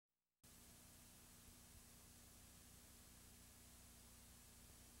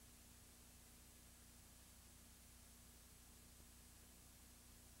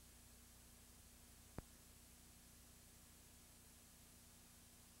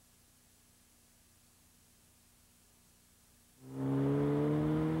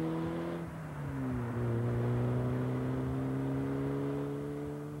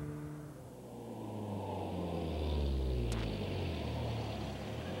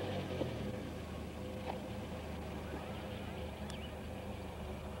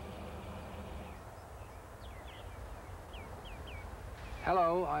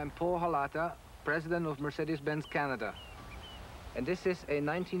Hello, I'm Paul Halata, president of Mercedes Benz Canada. And this is a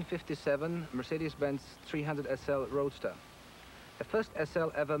 1957 Mercedes Benz 300 SL Roadster, the first SL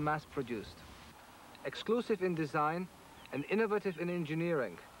ever mass-produced. Exclusive in design and innovative in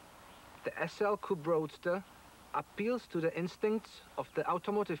engineering, the SL Coupe Roadster appeals to the instincts of the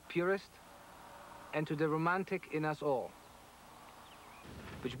automotive purist and to the romantic in us all.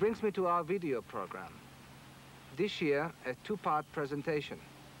 Which brings me to our video program. This year, a two-part presentation.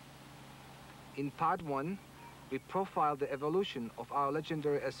 In part one, we profile the evolution of our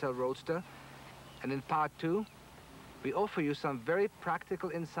legendary SL Roadster, and in part two, we offer you some very practical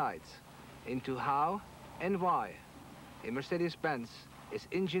insights into how and why a Mercedes-Benz is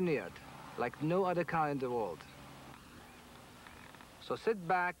engineered like no other car in the world. So sit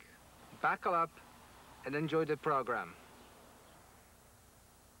back, buckle up, and enjoy the program.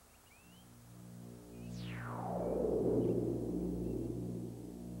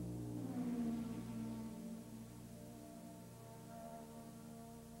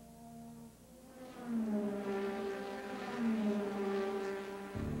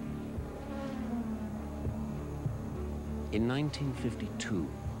 In 1952,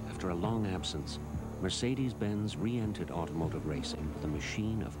 after a long absence, Mercedes-Benz re-entered automotive racing with a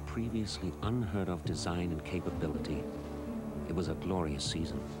machine of previously unheard-of design and capability. It was a glorious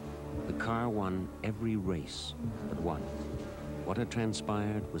season. The car won every race but one. What had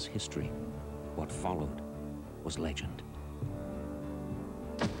transpired was history. What followed was legend.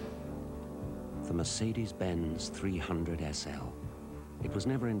 The Mercedes-Benz 300 SL. It was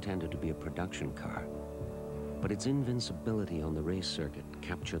never intended to be a production car, but its invincibility on the race circuit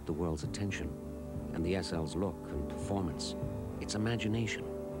captured the world's attention, and the SL's look and performance, its imagination.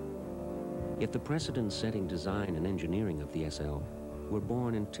 Yet the precedent-setting design and engineering of the SL were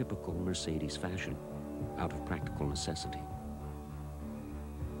born in typical Mercedes fashion, out of practical necessity.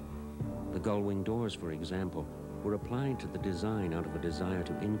 The gull-wing doors, for example, were applied to the design out of a desire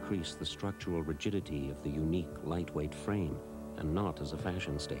to increase the structural rigidity of the unique, lightweight frame, and not as a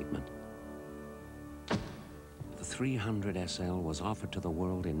fashion statement. The 300 SL was offered to the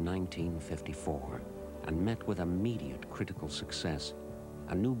world in 1954 and met with immediate critical success.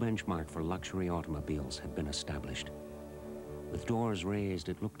 A new benchmark for luxury automobiles had been established. With doors raised,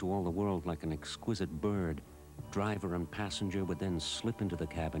 it looked to all the world like an exquisite bird. Driver and passenger would then slip into the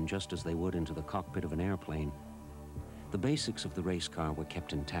cabin just as they would into the cockpit of an airplane. The basics of the race car were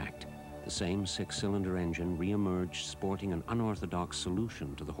kept intact. The same six-cylinder engine re-emerged, sporting an unorthodox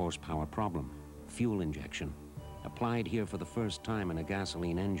solution to the horsepower problem: fuel injection. Applied here for the first time in a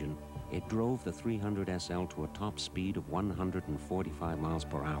gasoline engine, it drove the 300 SL to a top speed of 145 miles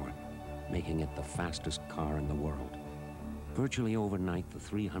per hour, making it the fastest car in the world. Virtually overnight, the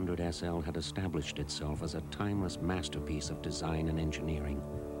 300 SL had established itself as a timeless masterpiece of design and engineering.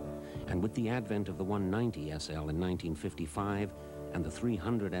 And with the advent of the 190 SL in 1955 and the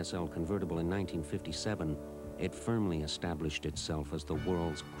 300 SL convertible in 1957, it firmly established itself as the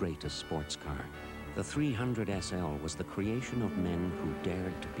world's greatest sports car. The 300 SL was the creation of men who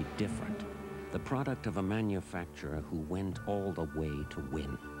dared to be different, the product of a manufacturer who went all the way to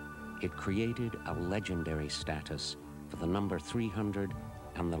win. It created a legendary status for the number 300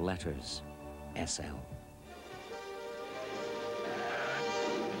 and the letters SL.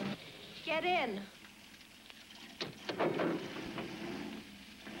 Get in.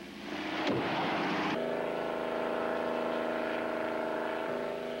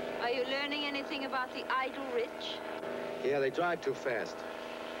 Are you learning anything about the idle rich? Yeah, they drive too fast.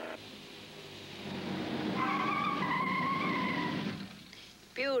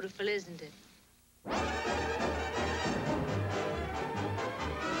 Beautiful, isn't it?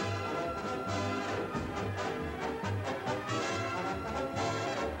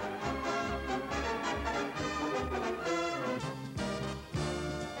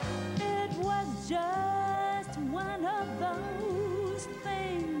 It was just one of those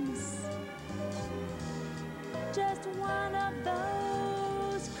things. Just one of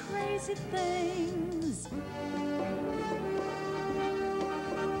those crazy things.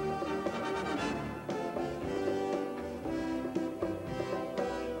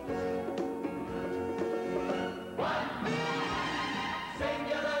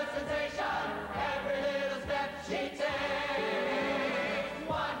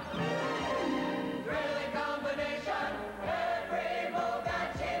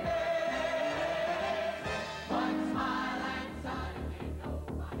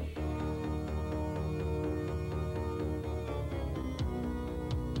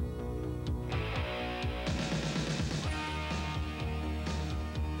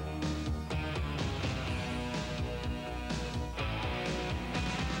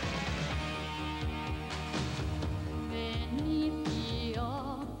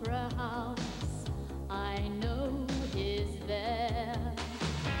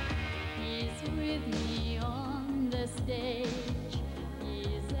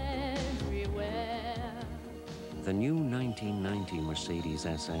 The new 1990 Mercedes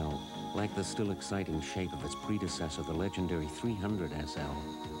SL, like the still exciting shape of its predecessor, the legendary 300 SL,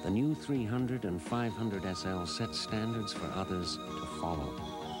 the new 300 and 500 SL set standards for others to follow.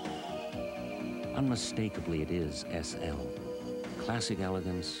 Unmistakably, it is SL. Classic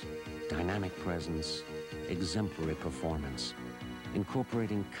elegance, dynamic presence, exemplary performance,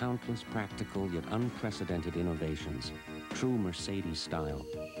 incorporating countless practical yet unprecedented innovations, true Mercedes style.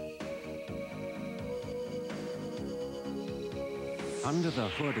 Under the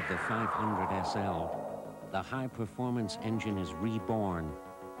hood of the 500 SL, the high-performance engine is reborn.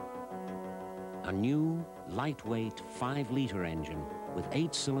 A new, lightweight 5-liter engine with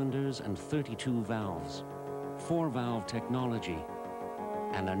 8 cylinders and 32 valves, 4-valve technology,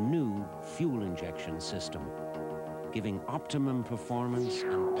 and a new fuel injection system, giving optimum performance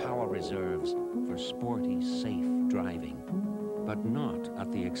and power reserves for sporty, safe driving, but not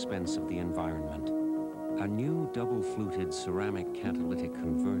at the expense of the environment. A new double-fluted ceramic catalytic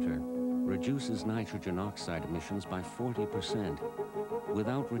converter reduces nitrogen oxide emissions by 40%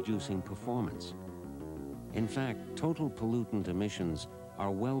 without reducing performance. In fact, total pollutant emissions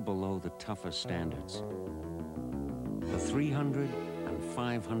are well below the toughest standards. The 300 and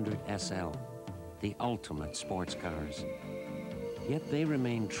 500 SL, the ultimate sports cars. Yet they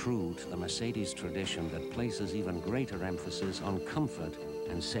remain true to the Mercedes tradition that places even greater emphasis on comfort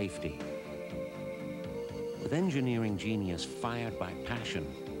and safety. With engineering genius fired by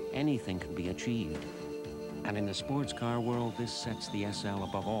passion, anything can be achieved. And in the sports car world, this sets the SL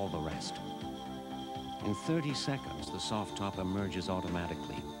above all the rest. In 30 seconds, the soft top emerges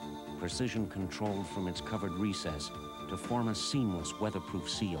automatically, precision controlled from its covered recess to form a seamless weatherproof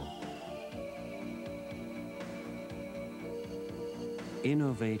seal.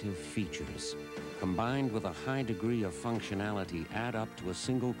 Innovative features, combined with a high degree of functionality, add up to a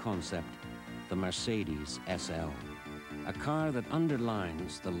single concept, the Mercedes SL. A car that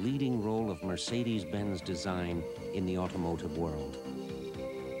underlines the leading role of Mercedes Benz design in the automotive world.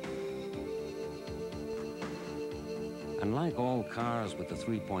 And like all cars with the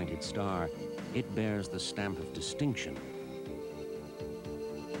 3-pointed star, it bears the stamp of distinction.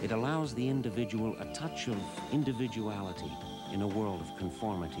 It allows the individual a touch of individuality in a world of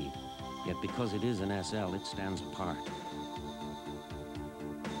conformity, yet because it is an SL, it stands apart,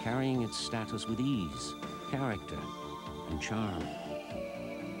 carrying its status with ease, character, and charm.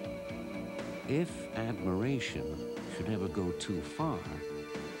 If admiration should ever go too far,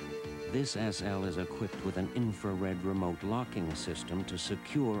 this SL is equipped with an infrared remote locking system to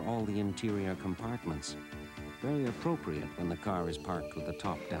secure all the interior compartments. Very appropriate when the car is parked with the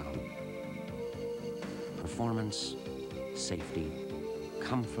top down. Performance, safety,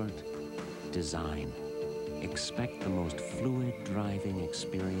 comfort, design. Expect the most fluid driving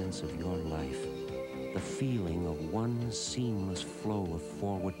experience of your life. The feeling of one seamless flow of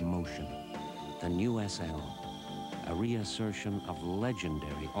forward motion. The new SL, a reassertion of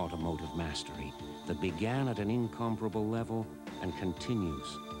legendary automotive mastery that began at an incomparable level and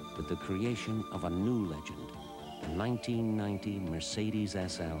continues with the creation of a new legend, the 1990 Mercedes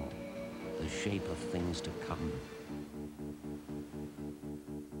SL, the shape of things to come.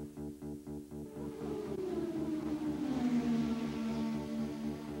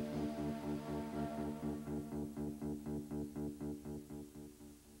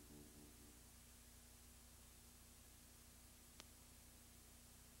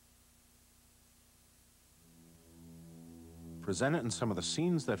 Presented in some of the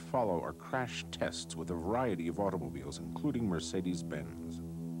scenes that follow are crash tests with a variety of automobiles, including Mercedes Benz.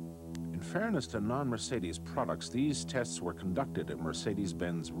 In fairness to non-Mercedes products, these tests were conducted at Mercedes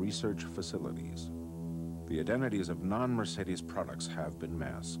Benz research facilities. The identities of non-Mercedes products have been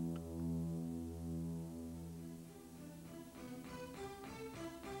masked.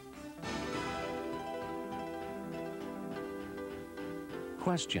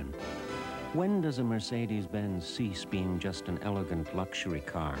 Question: when does a Mercedes Benz cease being just an elegant luxury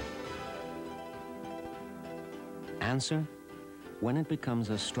car? Answer: when it becomes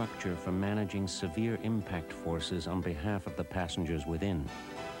a structure for managing severe impact forces on behalf of the passengers within.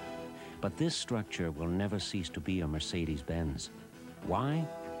 But this structure will never cease to be a Mercedes Benz. Why?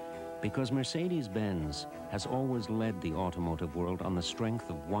 Because Mercedes Benz has always led the automotive world on the strength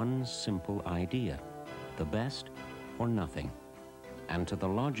of one simple idea: the best or nothing. And to the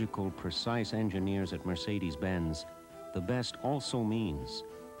logical, precise engineers at Mercedes Benz, the best also means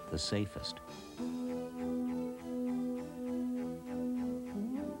the safest.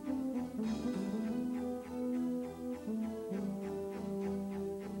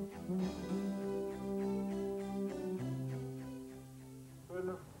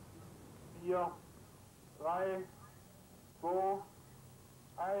 Fünf, vier, drei,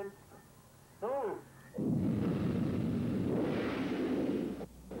 1, move.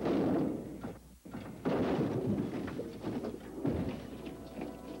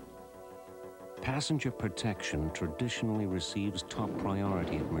 Passenger protection traditionally receives top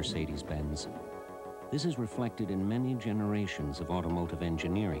priority at Mercedes Benz. This is reflected in many generations of automotive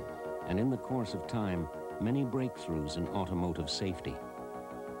engineering, and in the course of time, many breakthroughs in automotive safety.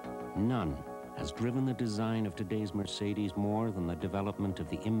 None has driven the design of today's Mercedes more than the development of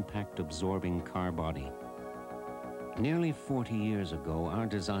the impact-absorbing car body. Nearly 40 years ago, our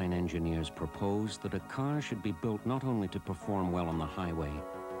design engineers proposed that a car should be built not only to perform well on the highway,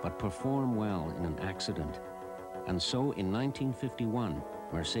 but perform well in an accident. And so, in 1951,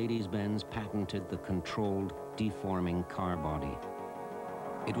 Mercedes-Benz patented the controlled, deforming car body.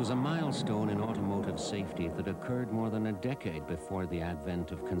 It was a milestone in automotive safety that occurred more than a decade before the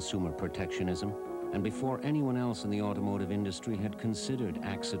advent of consumer protectionism and before anyone else in the automotive industry had considered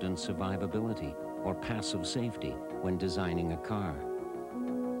accident survivability or passive safety when designing a car.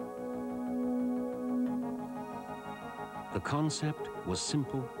 The concept was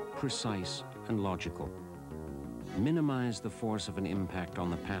simple, precise, and logical. Minimize the force of an impact on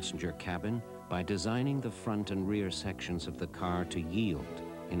the passenger cabin by designing the front and rear sections of the car to yield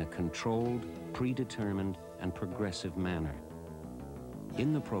in a controlled, predetermined, and progressive manner.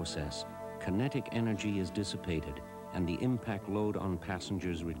 In the process, kinetic energy is dissipated and the impact load on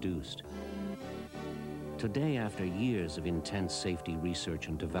passengers reduced. Today, after years of intense safety research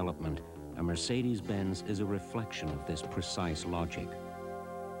and development, a Mercedes-Benz is a reflection of this precise logic.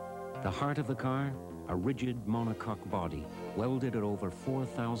 The heart of the car, a rigid monocoque body, welded at over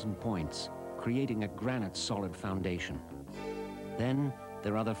 4,000 points, creating a granite solid foundation. Then,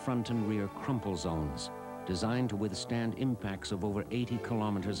 there are the front and rear crumple zones, designed to withstand impacts of over 80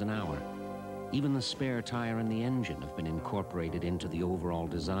 kilometers an hour. Even the spare tire and the engine have been incorporated into the overall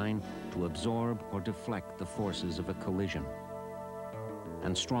design to absorb or deflect the forces of a collision.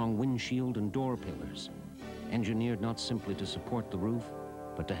 And strong windshield and door pillars, engineered not simply to support the roof,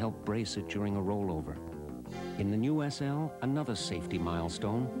 but to help brace it during a rollover. In the new SL, another safety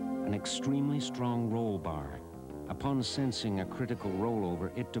milestone, an extremely strong roll bar. Upon sensing a critical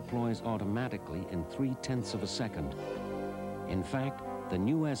rollover, it deploys automatically in 0.3 of a second. In fact, the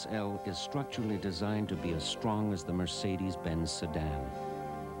new SL is structurally designed to be as strong as the Mercedes-Benz sedan.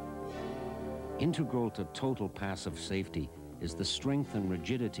 Integral to total passive safety is the strength and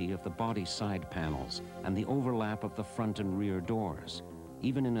rigidity of the body side panels and the overlap of the front and rear doors.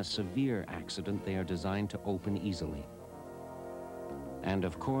 Even in a severe accident, they are designed to open easily. And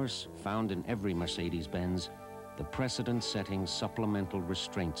of course, found in every Mercedes-Benz, the precedent-setting supplemental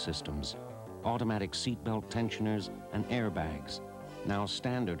restraint systems, automatic seatbelt tensioners, and airbags, now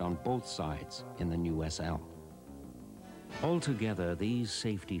standard on both sides in the new SL. Altogether, these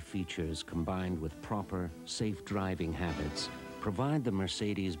safety features, combined with proper, safe driving habits, provide the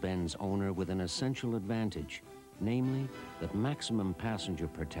Mercedes-Benz owner with an essential advantage, namely that maximum passenger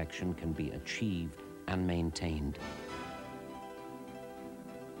protection can be achieved and maintained.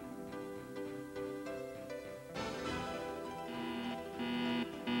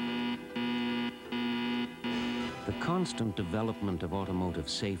 The constant development of automotive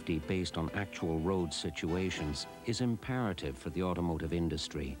safety based on actual road situations is imperative for the automotive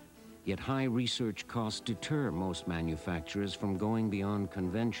industry. Yet high research costs deter most manufacturers from going beyond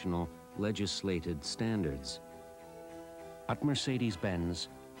conventional, legislated standards. At Mercedes-Benz,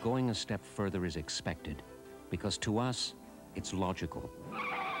 going a step further is expected, because to us, it's logical.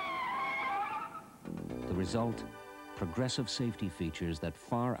 The result, progressive safety features that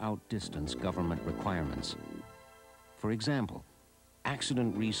far outdistance government requirements. For example,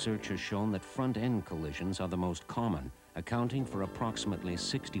 accident research has shown that front-end collisions are the most common, accounting for approximately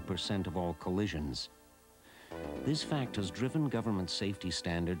 60% of all collisions. This fact has driven government safety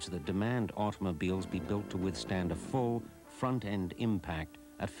standards that demand automobiles be built to withstand a full front-end impact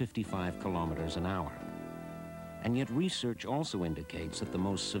at 55 kilometers an hour. And yet research also indicates that the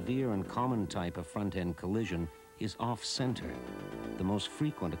most severe and common type of front-end collision is off-center, the most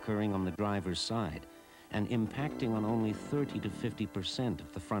frequent occurring on the driver's side, and impacting on only 30 to 50%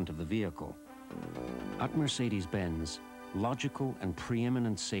 of the front of the vehicle. At Mercedes-Benz, logical and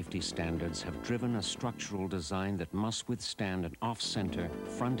preeminent safety standards have driven a structural design that must withstand an off-center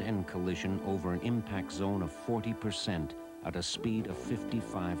front-end collision over an impact zone of 40% at a speed of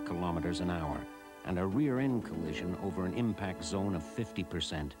 55 kilometers an hour, and a rear-end collision over an impact zone of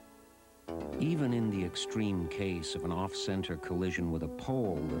 50%. Even in the extreme case of an off-center collision with a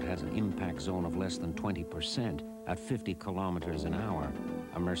pole that has an impact zone of less than 20% at 50 kilometers an hour,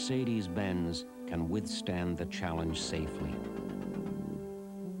 a Mercedes-Benz can withstand the challenge safely.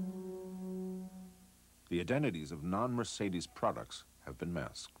 The identities of non-Mercedes products have been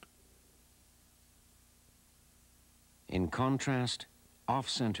masked. In contrast,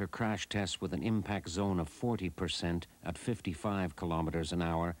 off-center crash tests with an impact zone of 40% at 55 kilometers an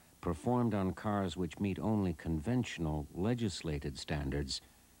hour, performed on cars which meet only conventional legislated standards,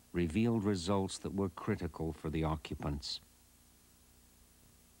 revealed results that were critical for the occupants.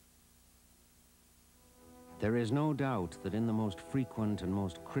 There is no doubt that in the most frequent and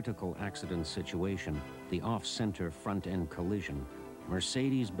most critical accident situation, the off-center front-end collision,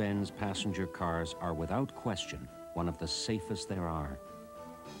 Mercedes Benz passenger cars are without question one of the safest there are.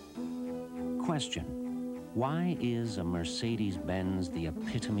 Question: why is a Mercedes Benz the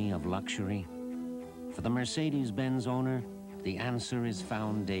epitome of luxury? For the Mercedes Benz owner, the answer is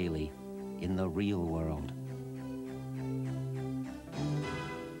found daily in the real world.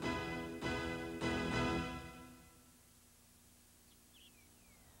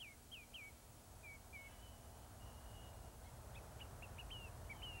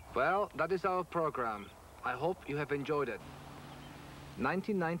 Well, that is our program. I hope you have enjoyed it.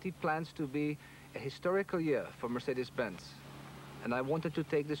 1990 plans to be a historical year for Mercedes-Benz, and I wanted to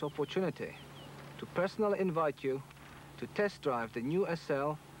take this opportunity to personally invite you to test drive the new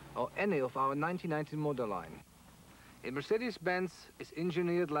SL or any of our 1990 model line. A Mercedes-Benz is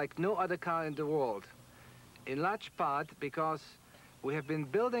engineered like no other car in the world, in large part because we have been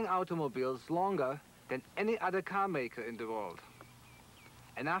building automobiles longer than any other car maker in the world.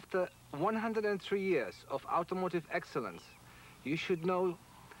 And after 103 years of automotive excellence, you should know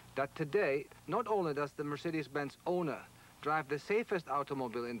that today, not only does the Mercedes-Benz owner drive the safest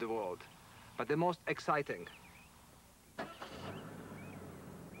automobile in the world, but the most exciting.